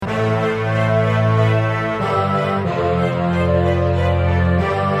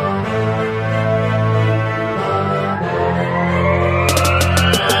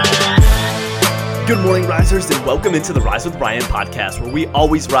Risers, and welcome into the Rise with Ryan podcast, where we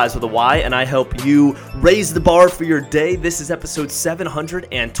always rise with a Y, and I help you raise the bar for your day. This is episode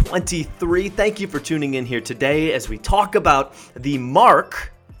 723. Thank you for tuning in here today as we talk about the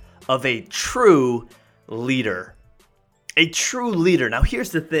mark of a true leader. A true leader. Now,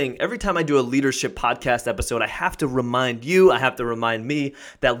 here's the thing. Every time I do a leadership podcast episode, I have to remind you, I have to remind me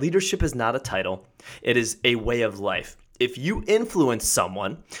that leadership is not a title. It is a way of life. If you influence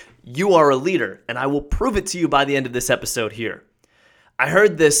someone, you are a leader, and I will prove it to you by the end of this episode here. I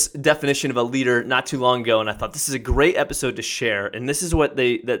heard this definition of a leader not too long ago, and I thought this is a great episode to share, and this is what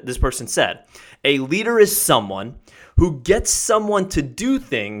this person said. A leader is someone who gets someone to do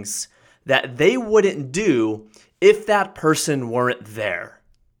things that they wouldn't do if that person weren't there.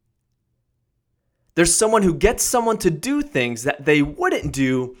 There's someone who gets someone to do things that they wouldn't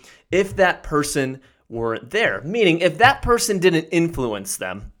do if that person weren't there. Meaning, if that person didn't influence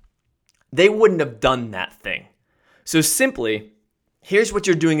them, they wouldn't have done that thing. So simply, here's what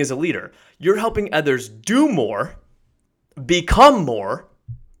you're doing as a leader. You're helping others do more, become more,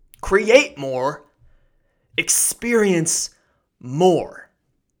 create more, experience more.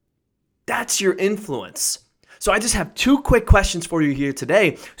 That's your influence. So I just have two quick questions for you here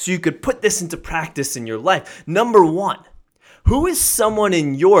today so you could put this into practice in your life. Number one, who is someone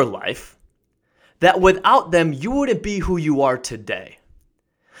in your life that without them you wouldn't be who you are today?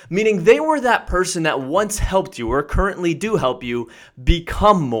 Meaning they were that person that once helped you or currently do help you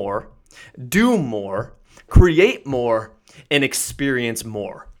become more, do more, create more, and experience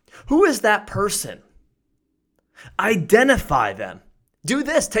more. Who is that person? Identify them. Do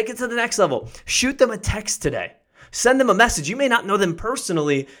this. Take it to the next level. Shoot them a text today. Send them a message. You may not know them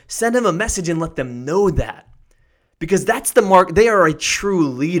personally. Send them a message and let them know that. Because that's the mark. They are a true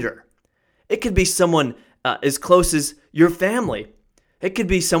leader. It could be someone as close as your family. It could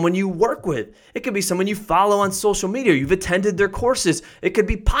be someone you work with. It could be someone you follow on social media. You've attended their courses. It could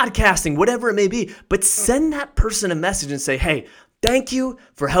be podcasting, whatever it may be. But send that person a message and say, hey, thank you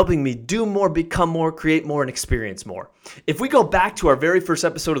for helping me do more, become more, create more, and experience more. If we go back to our very first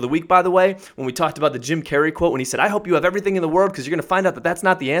episode of the week, by the way, when we talked about the Jim Carrey quote, when he said, I hope you have everything in the world because you're going to find out that that's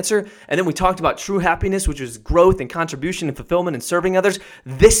not the answer. And then we talked about true happiness, which is growth and contribution and fulfillment and serving others.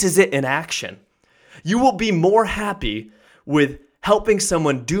 This is it in action. You will be more happy with helping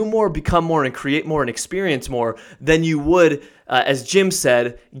someone do more, become more, and create more and experience more than you would, as Jim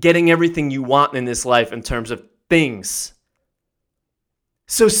said, getting everything you want in this life in terms of things.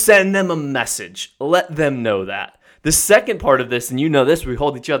 So send them a message. Let them know that. The second part of this, and you know this, we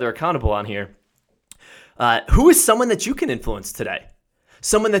hold each other accountable on here. Who is someone that you can influence today?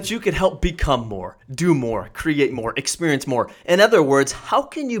 Someone that you could help become more, do more, create more, experience more. In other words, how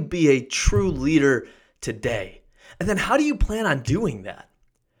can you be a true leader today? And then how do you plan on doing that?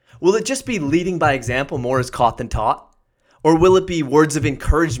 Will it just be leading by example, more is caught than taught? Or will it be words of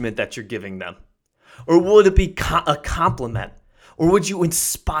encouragement that you're giving them? Or will it be a compliment? Or would you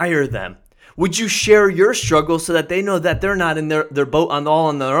inspire them? Would you share your struggles so that they know that they're not in their boat all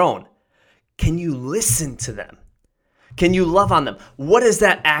on their own? Can you listen to them? Can you love on them? What does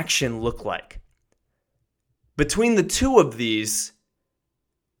that action look like? Between the two of these,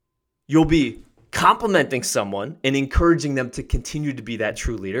 you'll be complimenting someone and encouraging them to continue to be that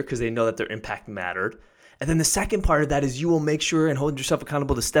true leader because they know that their impact mattered. And then the second part of that is you will make sure and hold yourself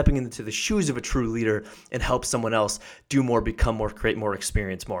accountable to stepping into the shoes of a true leader and help someone else do more, become more, create more,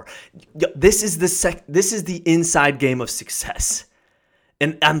 experience more. This is the inside game of success.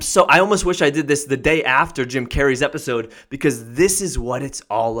 And I almost wish I did this the day after Jim Carrey's episode because this is what it's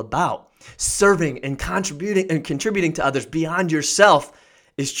all about. Serving and contributing to others beyond yourself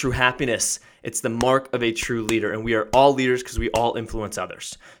is true happiness. It's the mark of a true leader, and we are all leaders because we all influence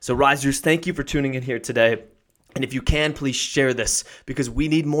others. So Risers, thank you for tuning in here today. And if you can, please share this because we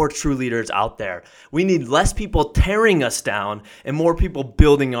need more true leaders out there. We need less people tearing us down and more people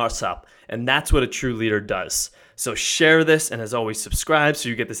building us up. And that's what a true leader does. So share this, and as always, subscribe so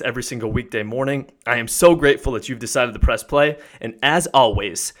you get this every single weekday morning. I am so grateful that you've decided to press play. And as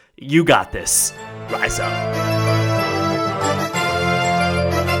always, you got this. Rise up.